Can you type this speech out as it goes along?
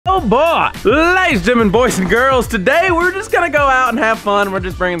boy. Ladies and gentlemen, boys and girls, today we're just gonna go out and have fun. We're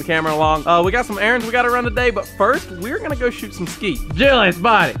just bringing the camera along. We got some errands we gotta run today, but first we're gonna go shoot some skeet. Julius,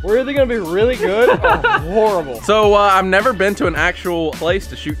 buddy. We're either gonna be really good or horrible. So I've never been to an actual place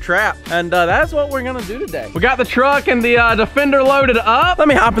to shoot trap, and that's what we're gonna do today. We got the truck and the Defender loaded up. Let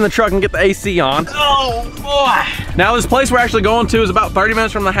me hop in the truck and get the AC on. Oh boy. Now this place we're actually going to is about 30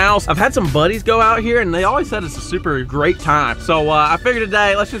 minutes from the house. I've had some buddies go out here and they always said it's a super great time. So I figured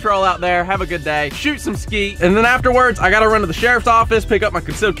today, let's just roll out there, have a good day, shoot some skeet, and then afterwards I gotta run to the sheriff's office, pick up my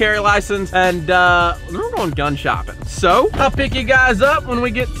concealed carry license, and we're going gun shopping. So I'll pick you guys up when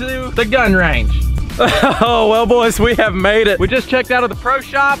we get to the gun range. Oh, well, boys, we have made it. We just checked out of the pro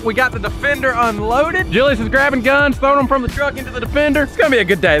shop. We got the Defender unloaded. Julius is grabbing guns, throwing them from the truck into the Defender. It's gonna be a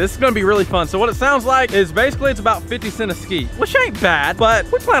good day. This is gonna be really fun. So what it sounds like is basically it's about 50 cents a skeet, which ain't bad, but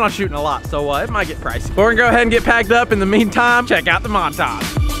we plan on shooting a lot, so it might get pricey. But we're gonna go ahead and get packed up. In the meantime, check out the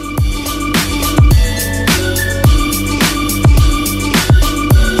montage.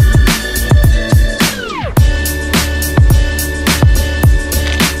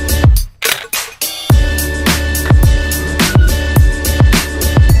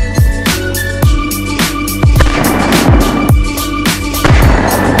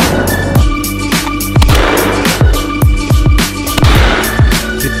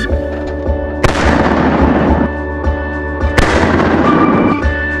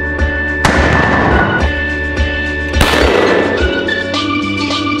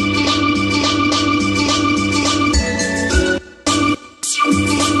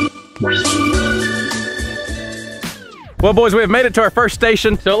 Well, boys, we have made it to our first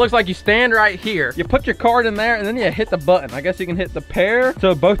station. So it looks like you stand right here. You put your card in there and then you hit the button. I guess you can hit the pair,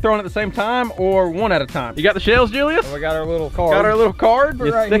 so both thrown at the same time or one at a time. You got the shells, Julius? Well, we got our little card. Got our little card?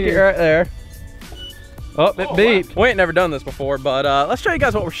 You right stick here. it right there. Oh, it beeped. We ain't never done this before, but let's show you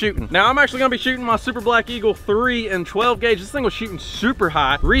guys what we're shooting. Now, I'm actually gonna be shooting my Super Black Eagle 3 and 12 gauge. This thing was shooting super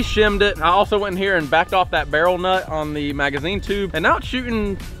high. Re-shimmed it. I also went in here and backed off that barrel nut on the magazine tube, and now it's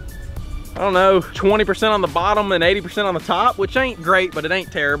shooting, I don't know, 20% on the bottom and 80% on the top, which ain't great, but it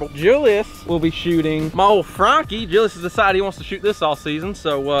ain't terrible. Julius will be shooting my old Frankie. Julius has decided he wants to shoot this all season,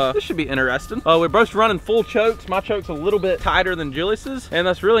 so this should be interesting. We're both running full chokes. My choke's a little bit tighter than Julius's, and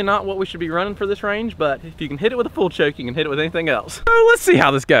that's really not what we should be running for this range, but if you can hit it with a full choke, you can hit it with anything else. So let's see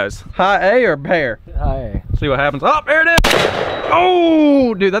how this goes. High A or pair? High A. See what happens. Oh, there it is.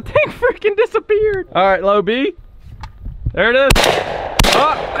 Oh, dude, that thing freaking disappeared. All right, low B. There it is.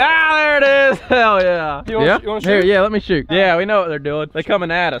 Oh, there it is. Hell yeah. You want to shoot? Here, yeah, let me shoot. Yeah, we know what they're doing. They're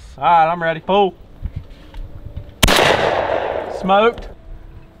coming at us. All right, I'm ready. Pull. Smoked.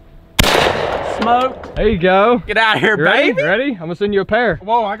 Smoked. There you go. Get out of here, baby. Ready? I'm gonna send you a pair.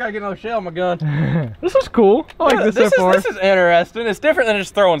 Whoa, I gotta get another shell in my gun. This is cool. I like this so far. This is interesting. It's different than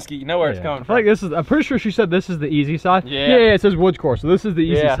just throwing skeet. You know where it's coming from. I feel like this is, I'm pretty sure she said this is the easy side. Yeah, it says woods course, so this is the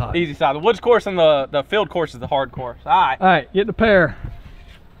easy side. Easy side. The woods course and the field course is the hard course. All right. All right, get the pair.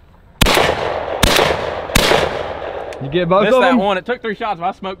 You get both of them? Missed that one. It took 3 shots, but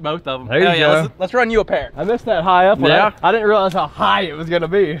I smoked both of them. There you go. Let's run you a pair. I missed that high up one. Yeah. I didn't realize how high it was gonna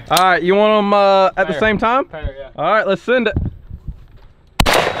be. All right, you want them at the same time? Pair, yeah. All right, let's send it.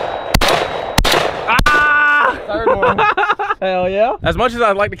 Ah! Third one. Hell yeah. As much as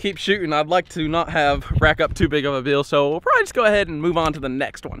I'd like to keep shooting, I'd like to not rack up too big of a bill, so we'll probably just go ahead and move on to the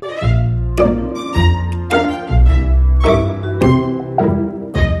next one.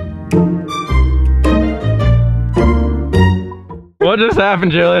 What just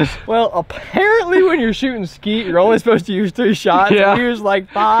happened, Julius? Well, apparently when you're shooting skeet, you're only supposed to use 3 shots. Yeah. He used like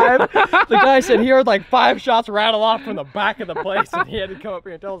 5. The guy said he heard like 5 shots rattle off from the back of the place, and he had to come up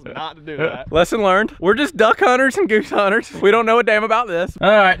here and tell us not to do that. Lesson learned. We're just duck hunters and goose hunters. We don't know a damn about this. All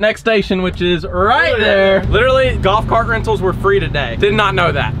right, next station, which is right there. Literally, golf cart rentals were free today. Did not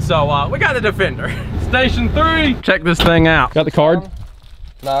know that. So we got the Defender. Station 3. Check this thing out. Got the card?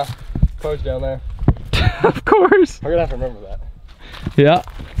 Nah, code's down there. Of course. We're gonna have to remember that. Yeah.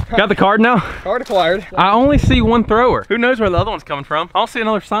 Got the card now? Card acquired. I only see one thrower. Who knows where the other one's coming from? I don't see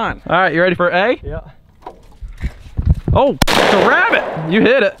another sign. All right, you ready for A? Yeah. Oh, it's a rabbit. You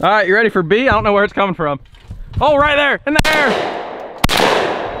hit it. All right, you ready for B? I don't know where it's coming from. Oh, right there, in the air.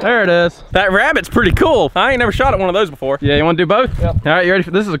 There it is. That rabbit's pretty cool. I ain't never shot at one of those before. Yeah, you want to do both? Yep. All right, you ready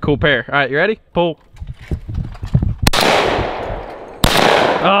for this? Is a cool pair. All right, you ready? Pull.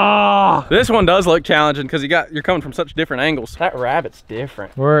 Oh, this one does look challenging because you're coming from such different angles. That rabbit's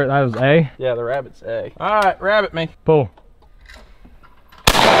different. Where that was A? Yeah, the rabbit's A. All right, rabbit me. Pull.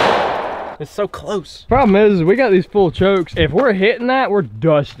 It's so close. Problem is we got these full chokes. If we're hitting that, we're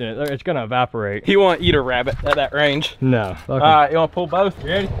dusting it. It's gonna evaporate. He won't eat a rabbit at that range. No. Okay. All right, you want to pull both? You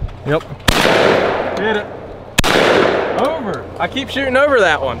ready? Yep. Hit it. Over. I keep shooting over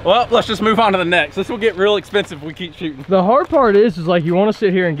that one. Well, let's just move on to the next. This will get real expensive if we keep shooting. The hard part is like you want to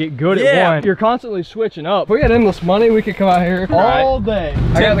sit here and get good at one. You're constantly switching up. If we had endless money, we could come out here all day.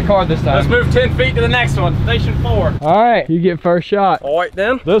 I got the card this time. Let's move 10 feet to the next one. Station 4. All right, you get first shot. All right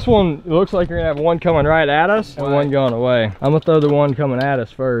then. This one looks like you're gonna have one coming right at us and one going away. I'm gonna throw the one coming at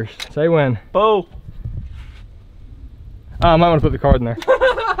us first. Say when. Bow. Oh, I might want to put the card in there.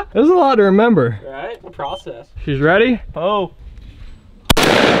 There's a lot to remember. Right, process. She's ready? Oh.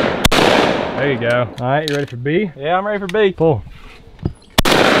 There you go. All right, you ready for B? Yeah, I'm ready for B. Pull.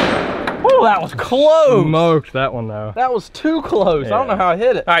 Oh, that was close. Smoked that one though. That was too close. Yeah. I don't know how I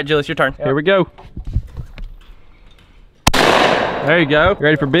hit it. All right, Julius, your turn. Yep. Here we go. There you go.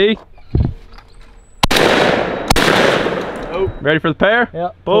 Ready for B? Oh. Ready for the pair?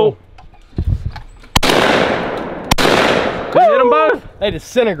 Yep. Pull. Did you hit them both? They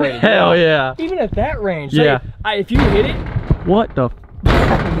disintegrated. Hell yeah. Even at that range. Yeah. If you hit it, What the?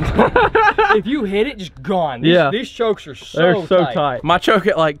 if you hit it, just gone. These chokes are They're so tight. My choke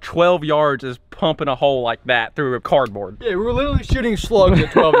at like 12 yards is pumping a hole like that through a cardboard. Yeah, we're literally shooting slugs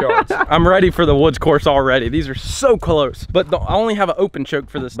at 12 yards. I'm ready for the woods course already. These are so close. But I only have an open choke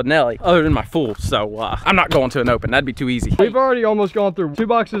for this Benelli other than my full. So I'm not going to an open. That'd be too easy. We've already almost gone through 2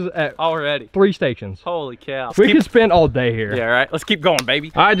 boxes at already 3 stations. Holy cow. We could spend all day here. Yeah, right. Let's keep going,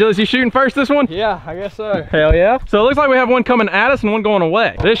 baby. All right, Julius, you shooting first this one? Yeah, I guess so. Hell yeah. So it looks like we have one coming at us and one going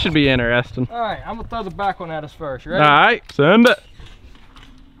away. This should be interesting. All right, I'm gonna throw the back one at us first. You ready? All right, send it.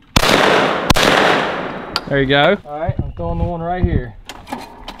 There you go. All right, I'm throwing the one right here.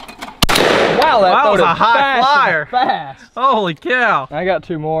 Wow, that was a high flyer. Fast. Holy cow. I got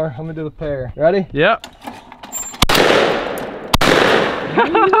 2 more. I'm gonna do the pair. Ready? Yep.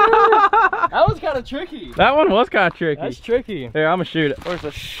 That was kind of tricky. That one was kind of tricky. That's tricky. Here, I'm gonna shoot it. Where's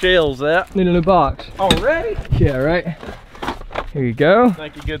the shells at? Need a new box. Already? Yeah, right. Here you go.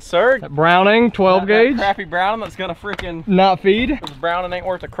 Thank you, good sir. That Browning 12 gauge. That crappy Browning that's gonna freaking not feed. This Browning ain't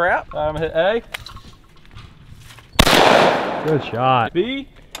worth a crap. I'm gonna hit A. Good shot. B.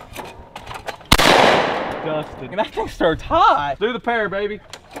 Dusted. That thing starts high. Do the pair, baby.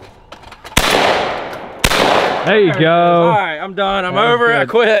 There you go. All right, I'm done. I'm over it. I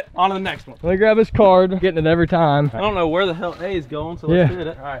quit. On to the next one. Let me grab this card. Getting it every time. I don't know where the hell A is going, so let's hit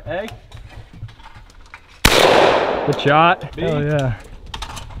it. All right, A. Good shot. B. Oh yeah.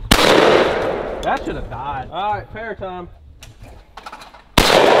 That should have died. All right, pair time.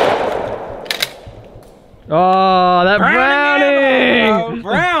 Oh, that Browning!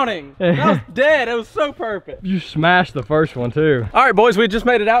 Browning! That was dead. It was so perfect. You smashed the first one too. All right, boys, we just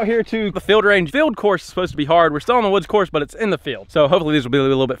made it out here to the field range. Field course is supposed to be hard. We're still on the woods course, but it's in the field. So hopefully these will be a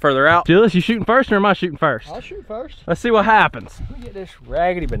little bit further out. Julius, you shooting first or am I shooting first? I'll shoot first. Let's see what happens. Let me get this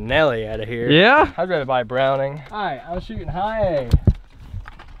raggedy Benelli out of here. Yeah? I'd rather buy Browning. All right, I'm shooting high A.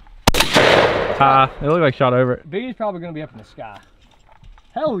 It looked like shot over it. B's probably gonna be up in the sky.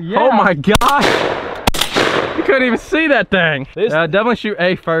 Hell yeah. Oh my gosh. You couldn't even see that thing. Definitely shoot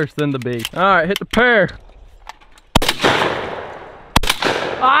A first, then the B. All right, hit the pair.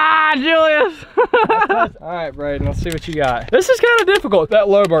 Ah, Julius! All right, Braden, let's see what you got. This is kind of difficult. That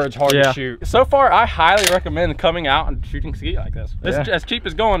low bird's hard to shoot. So far, I highly recommend coming out and shooting skeet like this. This is as cheap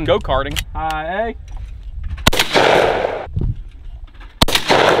as going go-karting. High A.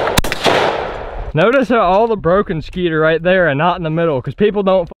 Notice how all the broken skeet are right there and not in the middle, because people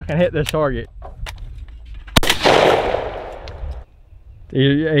don't fucking hit this target.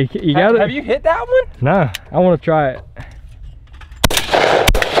 You got it? Have you hit that one? No, I want to try it.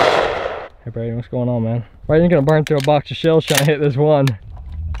 Hey Brady, what's going on, man? Why are you gonna burn through a box of shells trying to hit this one?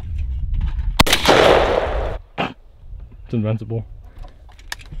 It's invincible.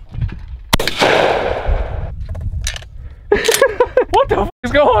 What the f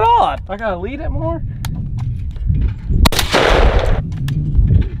is going on? I gotta lead it more?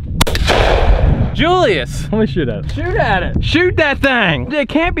 Julius! Let me shoot at it. Shoot at it! Shoot that thing! It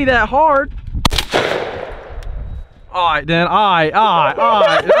can't be that hard. Alright then, alright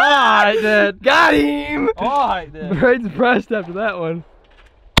then. Got him! Alright then. Braden's pressed after that one.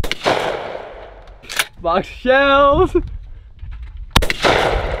 Box of shells!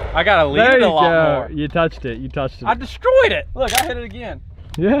 I gotta lead it a lot more. You touched it, you touched it. I destroyed it! Look, I hit it again.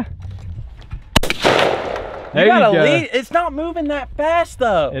 Yeah. You gotta lead. It's not moving that fast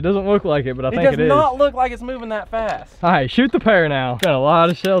though. It doesn't look like it, but I think it is. It does not look like it's moving that fast. Alright, shoot the pair now. Got a lot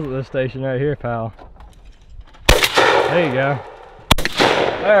of shells at this station right here, pal. There you go.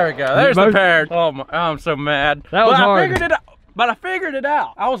 There we go. There's the pair. Oh my, I'm so mad. That was hard. I figured it out. But I figured it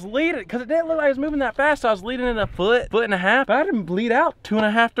out. I was leading, because it didn't look like I was moving that fast, so I was leading in a foot and a half. But I didn't bleed out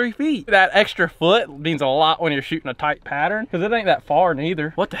 2.5, 3 feet. That extra foot means a lot when you're shooting a tight pattern, because it ain't that far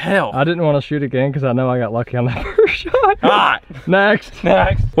neither. What the hell? I didn't want to shoot again because I know I got lucky on that first shot. All right. Next.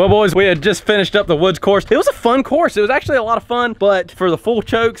 Well, boys, we had just finished up the woods course. It was a fun course. It was actually a lot of fun, but for the full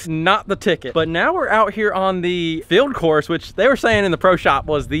chokes, not the ticket. But now we're out here on the field course, which they were saying in the pro shop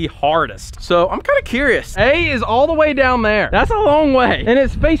was the hardest. So I'm kind of curious. A is all the way down there. That's a long way, and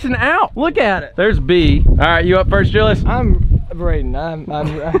it's facing out. Look at it. There's B. All right, you up first, Julius? I'm Braden. I'm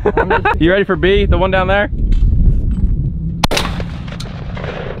You ready for B, the one down there?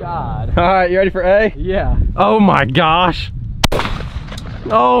 God. All right, you ready for A? Yeah. Oh my gosh.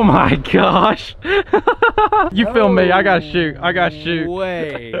 Oh my gosh. You feel me? I gotta shoot. I gotta shoot.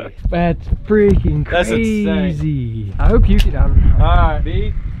 Way. That's freaking crazy. That's insane. I hope you can. All right,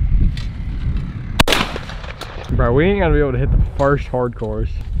 B. Bro, we ain't gonna be able to hit the first hard course.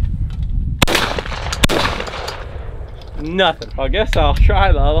 Nothing. I guess I'll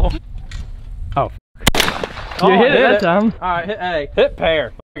try the other one. Oh. You hit it that time. All right, hit A. Hit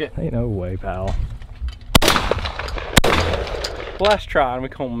pair. Ain't no way, pal. Let's try and we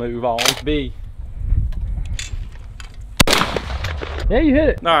gonna move on. B. Yeah, you hit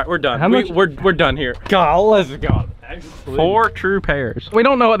it. All right, we're done. How much? We're done here. God, let's go. 4 true pairs. We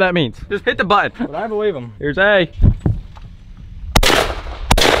don't know what that means. Just hit the button. But I believe him. Here's A.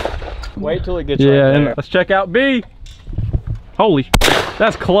 Wait till it gets right there. Let's check out B. Holy,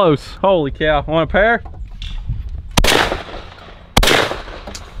 that's close. Holy cow. Want a pair?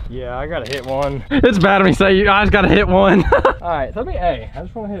 Yeah, I gotta hit one. It's bad of me saying you guys gotta hit one. All right, let me A. I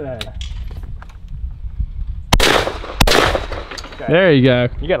just want to hit A. Okay. There you go.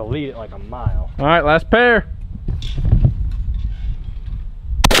 You gotta lead it like a mile. All right, last pair.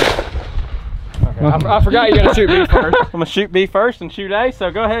 Okay. I forgot you gotta shoot B first. I'm gonna shoot B first and shoot A,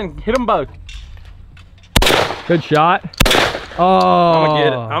 so go ahead and hit them both. Good shot. Oh. I'm gonna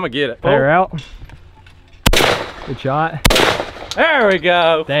get it. I'm gonna get it. Pair out. Good shot. There we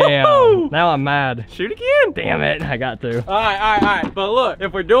go. Damn. Now I'm mad. Shoot again. Damn it. I got to. All right. But look,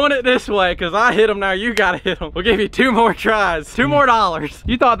 if we're doing it this way, because I hit them now, you gotta hit them. We'll give you 2 more tries. $2 more.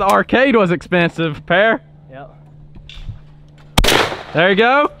 You thought the arcade was expensive. Pair. Yep. There you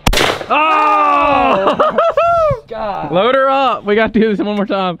go. Oh! God. Load her up. We got to do this one more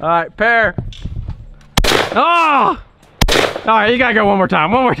time. All right, pair. Oh! All right, you gotta go one more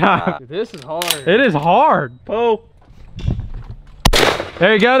time. One more time. Dude, this is hard. It is hard. Pull.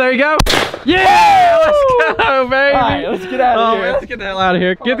 There you go. There you go. Yeah! Let's go, baby. All right, let's get out of here. Let's get the hell out of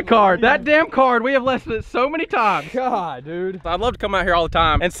here. Get the card. That damn card. We have left it so many times. God, dude. I'd love to come out here all the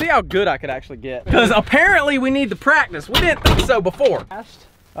time and see how good I could actually get. Because apparently we need to practice. We didn't think so before. All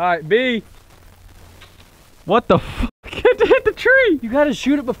right, B. What the fuck? Get to hit the tree. You gotta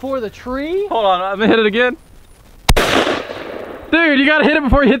shoot it before the tree? Hold on, I'm gonna hit it again. Dude, you gotta hit it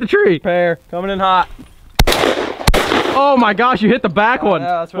before you hit the tree. Pair, coming in hot. Oh my gosh, you hit the back one.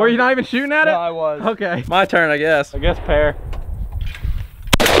 Yeah, that's right. Were you not even shooting at it? No, I was. Okay, my turn, I guess. I guess pair.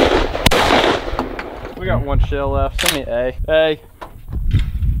 We got 1 shell left. Send me A. A.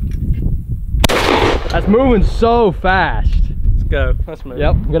 That's moving so fast. Let's go. Let's move.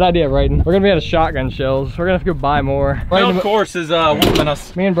 Yep, good idea, Braden. We're gonna be out of shotgun shells. We're gonna have to go buy more. Well, of course, is wanting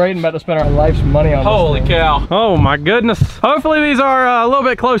us. Me and Braden about to spend our life's money on Holy this thing. cow. Oh my goodness. Hopefully these are a little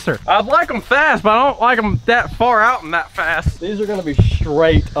bit closer. I'd like them fast, but I don't like them that far out and that fast. These are gonna be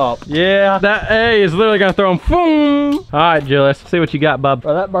straight up. Yeah, that A is literally gonna throw them. Boom. All right, Julius, see what you got, bub.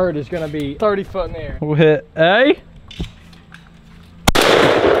 Bro, that bird is gonna be 30 foot in the air. We'll hit A.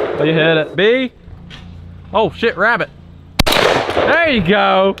 Oh, you hit it. B. Oh shit, rabbit. There you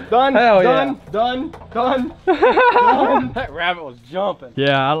go. Done, Hell done, yeah. done, done. That rabbit was jumping.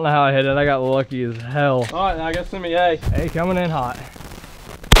 Yeah, I don't know how I hit it. I got lucky as hell. All right, now I guess send me A. Hey, coming in hot.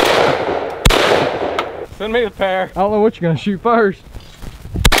 Send me the pair. I don't know what you're gonna shoot first.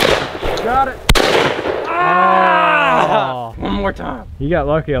 Got it. Ah! One more time. You got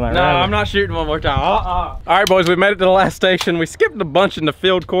lucky on that. No, rabbit. I'm not shooting one more time. All right, boys, we made it to the last station. We skipped a bunch in the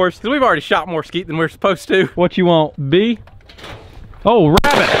field course because we've already shot more skeet than we're supposed to. What you want, B? Oh,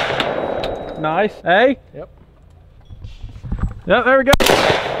 rabbit. Nice. A? Yep. Yep, there we go.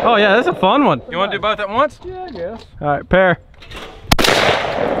 Oh, yeah, that's a fun one. You want to do both at once? Yeah, I guess. All right, pair.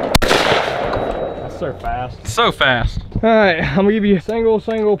 That's so fast. So fast. All right, I'm gonna give you a single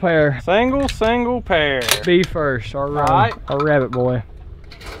pair. Single pair. B first, our right. Our rabbit boy.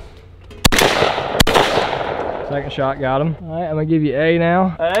 Second shot, got him. All right, I'm gonna give you A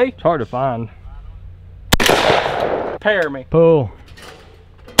now. A? It's hard to find. Pair me. Pull.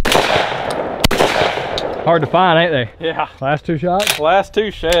 Hard to find, ain't they? Yeah. Last 2 shots? Last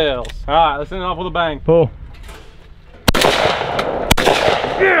 2 shells. All right, let's end it off with a bang. Pull.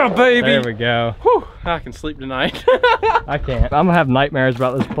 Yeah, baby. There we go. Whew, I can sleep tonight. I can't. I'm gonna have nightmares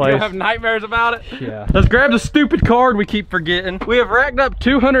about this place. You have nightmares about it? Yeah. Let's grab the stupid card we keep forgetting. We have racked up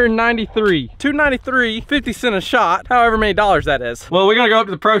 293. 293, 50 cents a shot, however many dollars that is. Well, we're gonna go up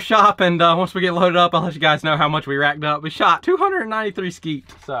to the pro shop, and once we get loaded up, I'll let you guys know how much we racked up. We shot 293 skeet,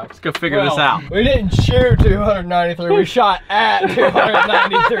 so let's go figure this out. We didn't shoot 293, we shot at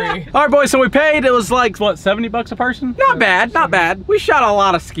 293. All right, boys, so we paid, it was like, what, 70 bucks a person? Not bad, not bad. We shot a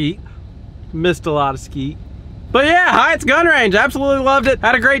lot of skeet. Missed a lot of skeet. But yeah, Hyatt's gun range, absolutely loved it.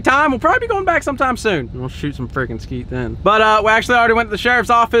 Had a great time. We'll probably be going back sometime soon. We'll shoot some freaking skeet then. But we actually already went to the sheriff's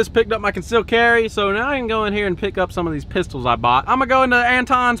office, picked up my concealed carry, so now I can go in here and pick up some of these pistols I bought. I'm gonna go into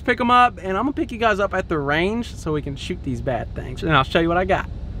Anton's, pick them up, and I'm gonna pick you guys up at the range so we can shoot these bad things. And I'll show you what I got.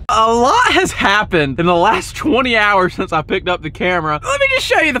 A lot has happened in the last 20 hours since I picked up the camera. Let me just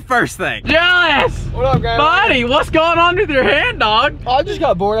show you the first thing. Julius! What up, guys? Buddy, what's going on with your hand, dog? Oh, I just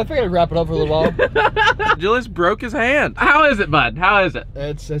got bored. I figured I'd wrap it up for a little while. Julius broke his hand. How is it, bud? How is it?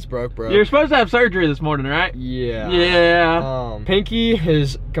 It's broke, bro. You're supposed to have surgery this morning, right? Yeah. Yeah. Pinky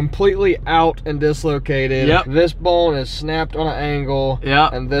is completely out and dislocated. Yep. This bone is snapped on an angle.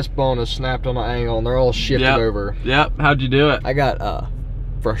 Yep. And this bone is snapped on an angle, and they're all shifted over. Yep. How'd you do it? I got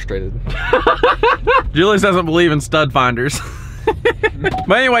frustrated. Julius doesn't believe in stud finders.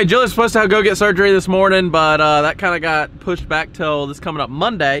 But anyway, Julius was supposed to go get surgery this morning, but that kind of got pushed back till this coming up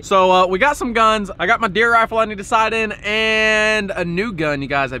Monday. So we got some guns. I got my deer rifle I need to sight in, and a new gun you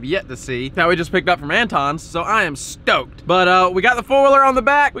guys have yet to see that we just picked up from Anton's, so I am stoked. But we got the 4-wheeler on the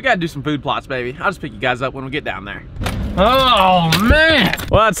back. We gotta do some food plots, baby. I'll just pick you guys up when we get down there. Oh man!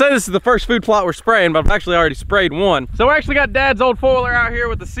 Well, I'd say this is the first food plot we're spraying, but I've actually already sprayed one. So we actually got Dad's old 4-wheeler out here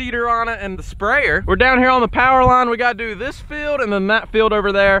with the cedar on it and the sprayer. We're down here on the power line. We gotta do this field and then that field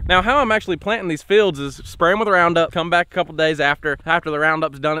over there. Now, how I'm actually planting these fields is spray them with Roundup, come back a couple days after the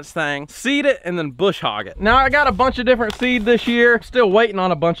Roundup's done its thing, seed it, and then bush hog it. Now, I got a bunch of different seed this year. Still waiting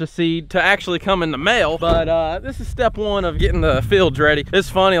on a bunch of seed to actually come in the mail, but this is step one of getting the fields ready. It's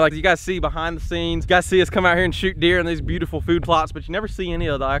funny, like you guys see behind the scenes, you guys see us come out here and shoot deer in these beautiful food plots, but you never see any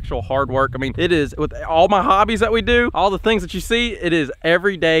of the actual hard work. I mean, it is, with all my hobbies that we do, all the things that you see, it is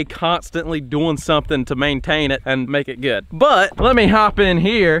every day constantly doing something to maintain it and make it good. But let me hop in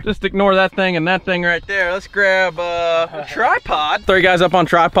here, just ignore that thing and that thing right there. Let's grab a tripod, throw you guys up on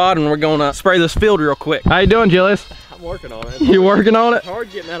tripod, and we're gonna spray this field real quick. How you doing, Julius? I'm working on it. You working on it? It's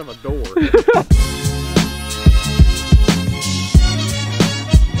hard getting out of a door.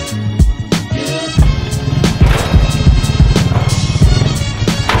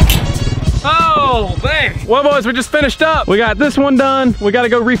 Oh, dang. Well, boys, we just finished up. We got this one done. We got to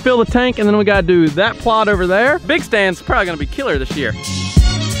go refill the tank, and then we got to do that plot over there. Big stand's probably going to be killer this year.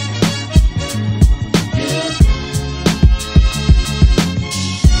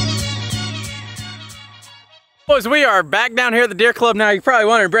 Boys, we are back down here at the Deer Club now. You're probably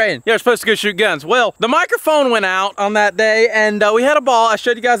wondering, Braden, you're supposed to go shoot guns. Well, the microphone went out on that day, and we had a ball. I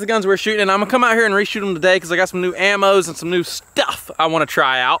showed you guys the guns we were shooting, and I'm gonna come out here and reshoot them today because I got some new ammos and some new stuff I want to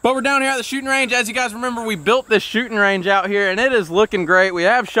try out. But we're down here at the shooting range. As you guys remember, we built this shooting range out here, and it is looking great. We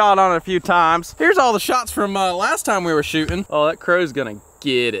have shot on it a few times. Here's all the shots from last time we were shooting. Oh, that crow's gonna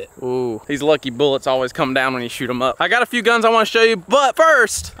get it. Ooh, these lucky bullets always come down when you shoot them up. I got a few guns I want to show you, but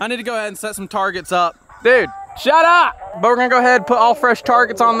first, I need to go ahead and set some targets up. Dude, shut up! But we're gonna go ahead and put all fresh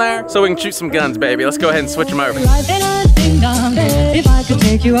targets on there so we can shoot some guns, baby. Let's go ahead and switch them over. If I could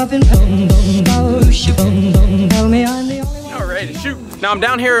take you up and tell me I'm the only one. All ready to shoot. Now I'm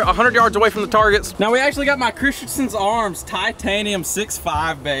down here 100 yards away from the targets. Now we actually got my Christensen's Arms titanium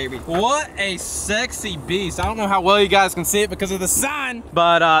 6.5, baby. What a sexy beast. I don't know how well you guys can see it because of the sun,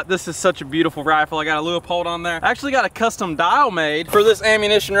 but this is such a beautiful rifle. I got a Leupold on there. I actually got a custom dial made for this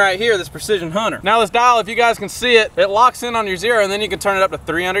ammunition right here, this Precision Hunter. Now this dial, if you guys can see it, it locks in on your zero, and then you can turn it up to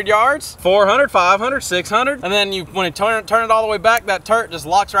 300 yards, 400, 500, 600, and then when you turn it all the way back, that turret just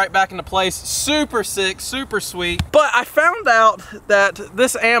locks right back into place. Super sick, super sweet. But I found out that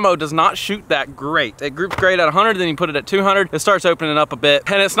this ammo does not shoot that great. It groups great at 100, then you put it at 200, it starts opening up a bit.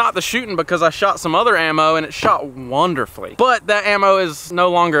 And it's not the shooting because I shot some other ammo and it shot wonderfully. But that ammo is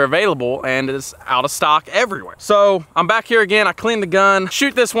no longer available and is out of stock everywhere. So I'm back here again, I cleaned the gun,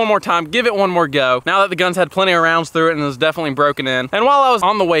 shoot this one more time, give it one more go. Now that the gun's had plenty of rounds through it and is definitely broken in. And while I was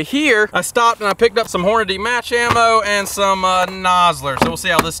on the way here, I stopped and I picked up some Hornady match ammo and some Nozzler. So we'll see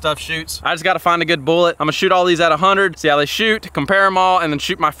how this stuff shoots. I just gotta find a good bullet. I'm gonna shoot all these at 100, see how they shoot, compare them all and then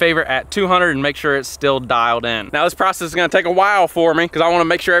shoot my favorite at 200 and make sure it's still dialed in. Now this process is gonna take a while for me because I wanna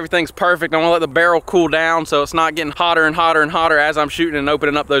make sure everything's perfect. I wanna let the barrel cool down so it's not getting hotter and hotter and hotter as I'm shooting and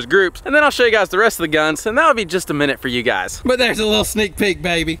opening up those groups. And then I'll show you guys the rest of the guns, and that'll be just a minute for you guys. But there's a little sneak peek,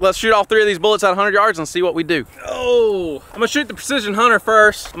 baby. Let's shoot all 3 of these bullets at 100 yards and see what we do. Oh, I'm gonna shoot the Precision Hunter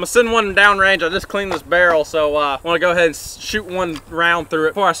first. I'm gonna send one downrange. I just cleaned this barrel, so I wanna go ahead and shoot one round through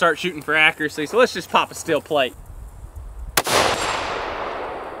it before I start shooting for accuracy. So let's just pop a steel plate.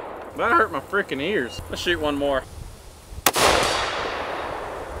 That hurt my freaking ears. Let's shoot one more.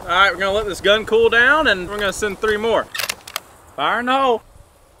 All right, we're gonna let this gun cool down and we're gonna send 3 more. Fire in the hole.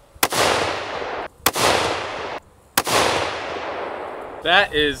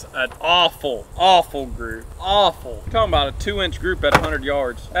 That is an awful, awful group. Awful. I'm talking about a 2-inch group at 100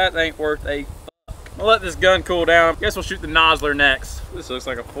 yards. That ain't worth a fuck. I'll let this gun cool down. Guess we'll shoot the Nosler next. This looks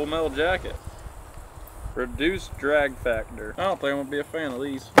like a Full Metal Jacket. Reduced drag factor. I don't think I'm gonna be a fan of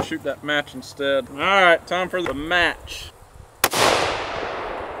these. I'll shoot that match instead. All right, time for the match.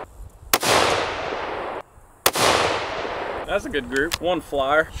 That's a good group. 1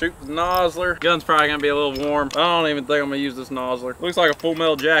 flyer. Shoot the Nosler. Gun's probably gonna be a little warm. I don't even think I'm gonna use this Nosler. Looks like a Full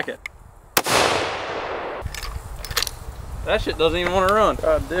Metal Jacket. That shit doesn't even want to run.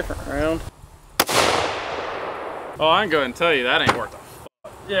 Try a different round. Oh, I can go ahead and tell you that ain't worth a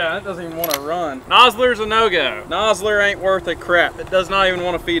fuck. Yeah, that doesn't even want to run. Nosler's a no-go. Nosler ain't worth a crap. It does not even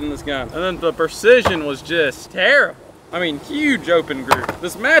want to feed in this gun. And then the precision was just terrible. I mean, huge open group.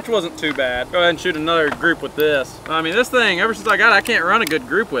 This match wasn't too bad. Go ahead and shoot another group with this. I mean, this thing, ever since I got it, I can't run a good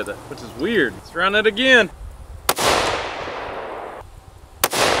group with it, which is weird. Let's run it again.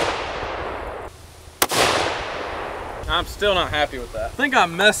 I'm still not happy with that. I think I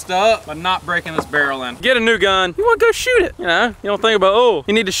messed up by not breaking this barrel in. Get a new gun, you wanna go shoot it. You know, you don't think about, oh,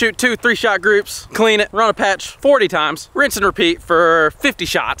 you need to shoot 2 3-shot groups, clean it, run a patch 40 times, rinse and repeat for 50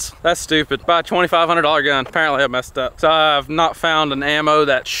 shots. That's stupid. Buy a $2,500 gun. Apparently I messed up. So I've not found an ammo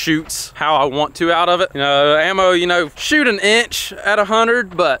that shoots how I want to out of it. You know, ammo, you know, shoot an inch at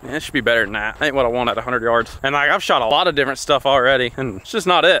 100, but it should be better than that. Ain't what I want at 100 yards. And like, I've shot a lot of different stuff already, and it's just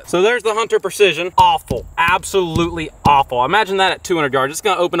not it. So there's the Hunter Precision. Awful, absolutely awful. Imagine that at 200 yards. It's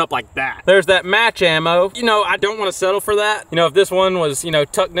gonna open up like that. There's that match ammo. You know, I don't want to settle for that. You know, if this one was, you know,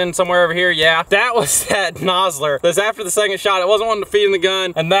 tucked in somewhere over here, yeah. That was that Nosler. That's after the second shot. It wasn't wanting to feed in the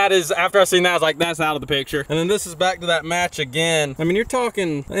gun. And that is, after I seen that, I was like, that's out of the picture. And then this is back to that match again. I mean, you're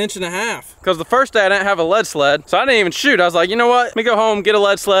talking 1.5 inches. Because the first day I didn't have a lead sled, so I didn't even shoot. I was like, you know what? Let me go home, get a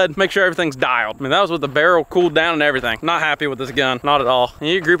lead sled, make sure everything's dialed. I mean, that was with the barrel cooled down and everything. Not happy with this gun, not at all. And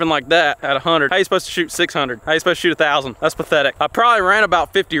you're grouping like that at 100. How you supposed to shoot 600? How you supposed to shoot 1,000? That's pathetic. I probably ran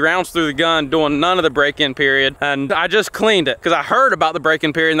about 50 rounds through the gun doing none of the break-in period, and I just cleaned it because I heard about the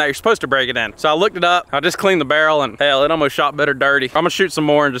break-in period and that you're supposed to break it in. So I looked it up, I just cleaned the barrel, and hell, it almost shot better dirty. I'm gonna shoot some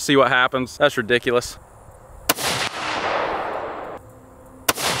more and just see what happens. That's ridiculous.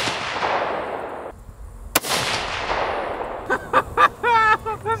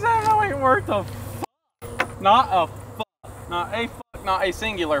 This ammo ain't worth a fuck. Not a fuck. Not a fuck. Not a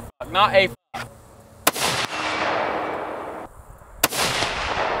singular fuck. Not a fuck.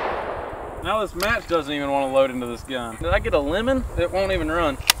 Now this match doesn't even want to load into this gun. Did I get a lemon? It won't even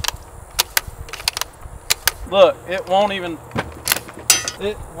run. Look, it won't even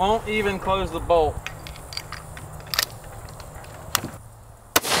close the bolt.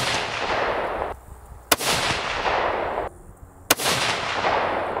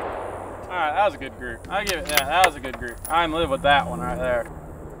 Alright, that was a good group. I give it that. That was a good group. I'm living with that one right there.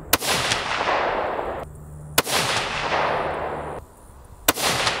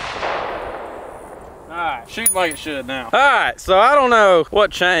 Alright, shooting like it should now. Alright, so I don't know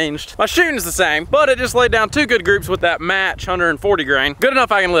what changed. My shooting's the same, but it just laid down 2 good groups with that match 140 grain. Good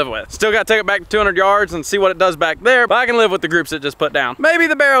enough I can live with. Still gotta take it back to 200 yards and see what it does back there, but I can live with the groups it just put down. Maybe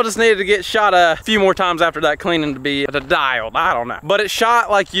the barrel just needed to get shot a few more times after that cleaning to be at a dialed. I don't know. But it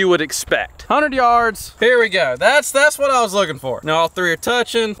shot like you would expect. 100 yards. Here we go. That's what I was looking for. Now all 3 are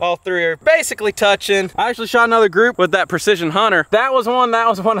touching. All 3 are basically touching. I actually shot another group with that Precision Hunter. That was one,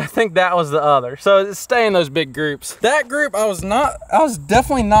 I think that was the other. So it's stay in those big groups. That group I was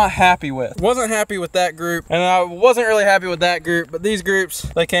definitely not happy with. Wasn't happy with that group, and I wasn't really happy with that group, but these groups,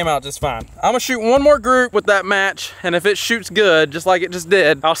 they came out just fine. I'm gonna shoot one more group with that match, and if it shoots good, just like it just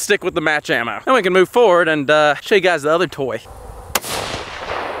did, I'll stick with the match ammo. Then we can move forward and show you guys the other toy.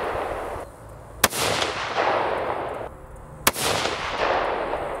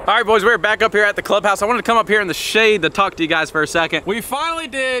 All right, boys, we're back up here at the clubhouse. I wanted to come up here in the shade to talk to you guys for a second. We finally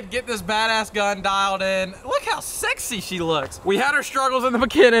did get this badass gun dialed in. Look how sexy she looks. We had our struggles in the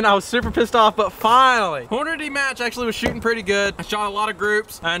beginning. I was super pissed off, but finally. Hornady match actually was shooting pretty good. I shot a lot of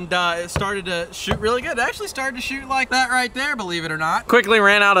groups, and it started to shoot really good. It actually started to shoot like that right there, believe it or not. Quickly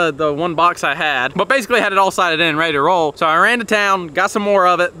ran out of the one box I had, but basically had it all sighted in, ready to roll. So I ran to town, got some more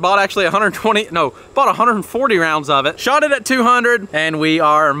of it, bought actually 140 rounds of it, shot it at 200, and we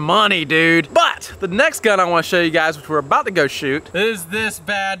are money, dude. But the next gun I want to show you guys, which we're about to go shoot, is this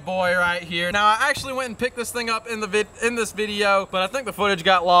bad boy right here. Now, I actually went and picked this thing up in this video, but I think the footage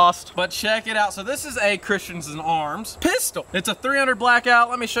got lost. But check it out. So this is a Christians in Arms pistol. It's a 300 blackout.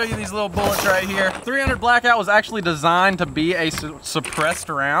 Let me show you these little bullets right here. 300 blackout was actually designed to be a suppressed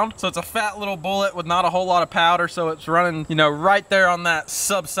round. So it's a fat little bullet with not a whole lot of powder. So it's running, you know, right there on that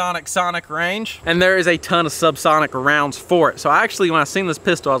subsonic sonic range. And there is a ton of subsonic rounds for it. So actually, when I seen this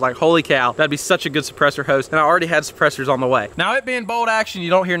pistol, I was like, holy cow, that'd be such a good suppressor host. And I already had suppressors on the way. Now, it being bolt action, you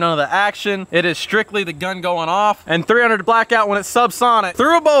don't hear none of the action. It is strictly the gun going off. And 300 blackout, when it's subsonic,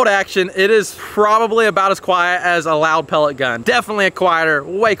 through a bolt action, it is probably about as quiet as a loud pellet gun. Definitely a quieter,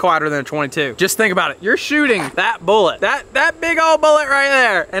 way quieter than a 22. Just think about it. You're shooting that bullet, that big old bullet right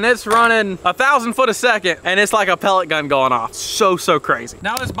there, and it's running 1,000 foot a second, and it's like a pellet gun going off. So crazy.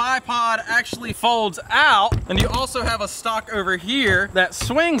 Now, this bipod actually folds out, and you also have a stock over here that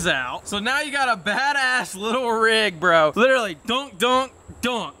swings out. So now you got a badass little rig, bro. Literally, dunk, dunk,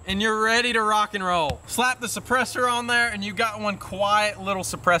 dunk, and you're ready to rock and roll. Slap the suppressor on there, and you got one quiet little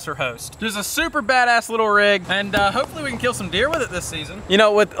suppressor host. There's a super badass little rig, and hopefully we can kill some deer with it this season. You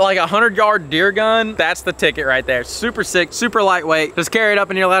know, with like a 100-yard deer gun, that's the ticket right there. Super sick, super lightweight. Just carry it up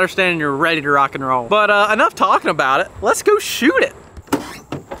in your ladder stand, and you're ready to rock and roll. But enough talking about it. Let's go shoot it.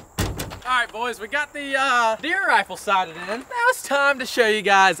 All right, boys, we got the deer rifle sighted in. Now it's time to show you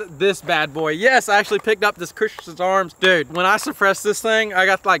guys this bad boy. Yes, I actually picked up this Christians Arms. Dude, when I suppress this thing, I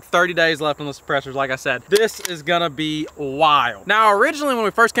got like 30 days left on the suppressors, like I said. This is gonna be wild. Now, originally, when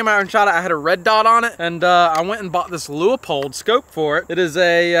we first came out and shot it, I had a red dot on it, and I went and bought this Leupold scope for it. It is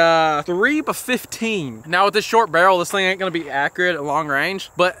a 3x15. Now, with this short barrel, this thing ain't gonna be accurate at long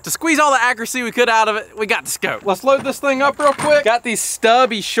range, but to squeeze all the accuracy we could out of it, we got the scope. Let's load this thing up real quick. Got these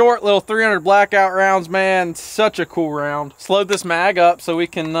stubby, short little 300 blackout rounds, man. Such a cool round. Let's load this mag up so we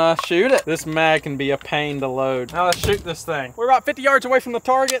can shoot it. This mag can be a pain to load. Now let's shoot this thing. We're about 50 yards away from the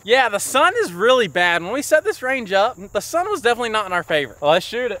target. Yeah, the sun is really bad. When we set this range up, the sun was definitely not in our favor. Well, let's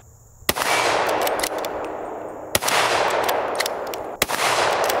shoot it.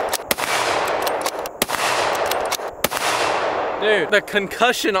 Dude, the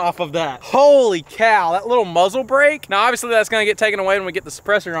concussion off of that. Holy cow, that little muzzle brake. Now, obviously that's gonna get taken away when we get the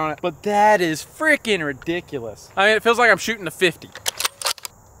suppressor on it, but that is freaking ridiculous. I mean, it feels like I'm shooting a 50.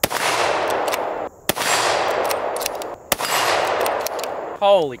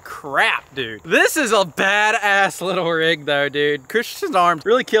 Holy crap, dude. This is a badass little rig though, dude. Christians Arms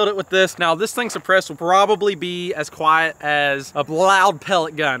really killed it with this. Now, this thing suppressed will probably be as quiet as a loud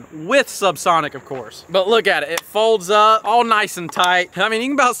pellet gun with subsonic, of course. But look at it. It folds up all nice and tight. I mean, you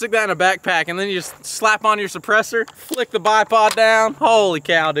can about stick that in a backpack and then you just slap on your suppressor, flick the bipod down. Holy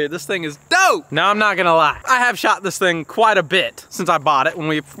cow, dude. This thing is dope. Now, I'm not gonna lie. I have shot this thing quite a bit since I bought it when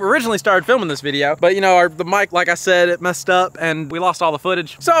we originally started filming this video. But you know, the mic, like I said, it messed up and we lost all the footage.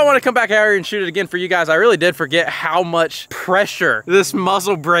 So I want to come back out here and shoot it again for you guys. I really did forget how much pressure this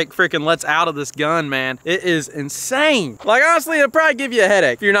muzzle brake freaking lets out of this gun, man. It is insane. Like, honestly, it'll probably give you a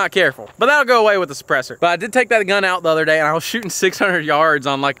headache if you're not careful. But that'll go away with the suppressor. But I did take that gun out the other day and I was shooting 600 yards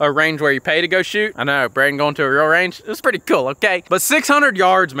on like a range where you pay to go shoot. I know, Braden going to a real range. It was pretty cool, okay? But 600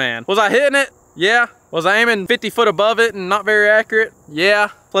 yards, man. Was I hitting it? Yeah. Was I aiming 50 foot above it and not very accurate? Yeah.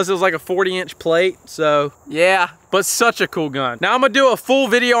 Plus it was like a 40-inch plate, so yeah. But such a cool gun. Now I'm gonna do a full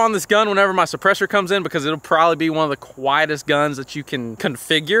video on this gun whenever my suppressor comes in because it'll probably be one of the quietest guns that you can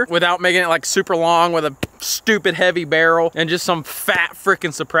configure without making it like super long with a stupid heavy barrel and just some fat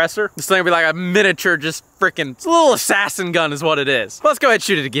freaking suppressor. This thing will be like a miniature, just freaking, it's a little assassin gun is what it is. Let's go ahead and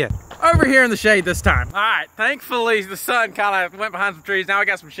shoot it again. Over here in the shade this time. All right, thankfully the sun kind of went behind some trees. Now I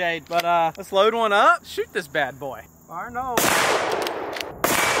got some shade, but let's load one up. Shoot this bad boy. Fire no.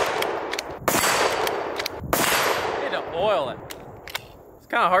 Need to oil it. It's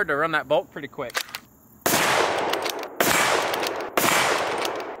kind of hard to run that bolt pretty quick.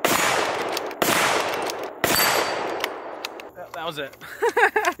 That was it.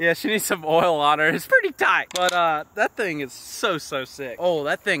 Yeah, she needs some oil on her. It's pretty tight, but that thing is so sick. Oh,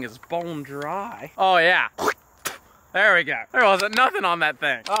 that thing is bone dry. Oh yeah. There we go. There wasn't nothing on that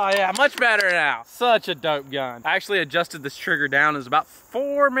thing. Oh yeah, much better now. Such a dope gun. I actually adjusted this trigger down. It was about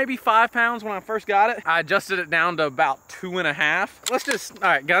 4, maybe 5 pounds when I first got it. I adjusted it down to about 2.5. Let's just, all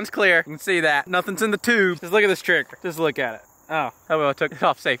right, gun's clear. You can see that. Nothing's in the tube. Just look at this trigger. Just look at it. Oh, how about I took it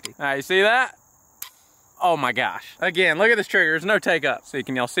off safety. All right, you see that? Oh my gosh. Again, look at this trigger. There's no take up. See,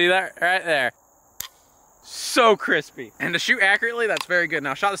 can y'all see that? Right there. So crispy. And to shoot accurately, that's very good.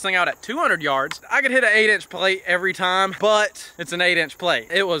 Now I shot this thing out at 200 yards. I could hit an 8-inch plate every time, but it's an 8-inch plate.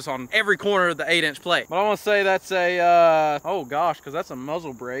 It was on every corner of the 8-inch plate. But I want to say that's a, oh gosh, because that's a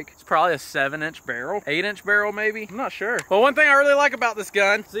muzzle brake. It's probably a 7-inch barrel, 8-inch barrel maybe. I'm not sure. But one thing I really like about this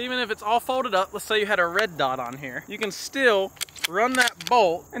gun is even if it's all folded up, let's say you had a red dot on here, you can still run that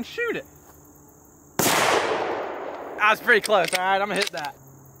bolt and shoot it. I was pretty close. All right, I'm gonna hit that.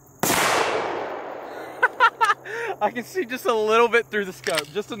 I can see just a little bit through the scope,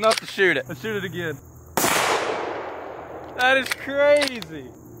 just enough to shoot it. Let's shoot it again. That is crazy.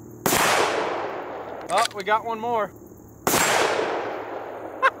 Oh, we got one more.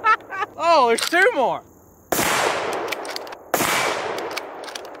 Oh, there's 2 more.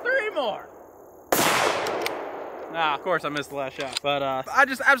 3 more. Nah, of course I missed the last shot. But I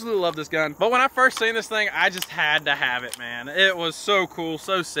just absolutely love this gun. But when I first seen this thing, I just had to have it, man. It was so cool,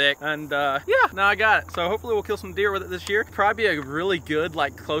 so sick. And yeah, now I got it. So hopefully we'll kill some deer with it this year. Probably be a really good,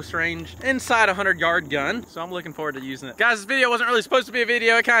 like, close range, inside 100-yard gun. So I'm looking forward to using it. Guys, this video wasn't really supposed to be a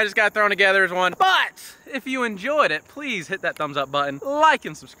video. It kind of just got thrown together as one. But if you enjoyed it, please hit that thumbs up button, like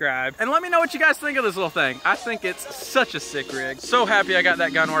and subscribe, and let me know what you guys think of this little thing. I think it's such a sick rig. So happy I got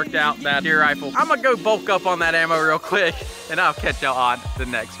that gun worked out, that deer rifle. I'm gonna go bulk up on that ammo real quick, and I'll catch y'all on the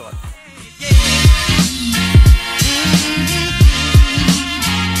next one.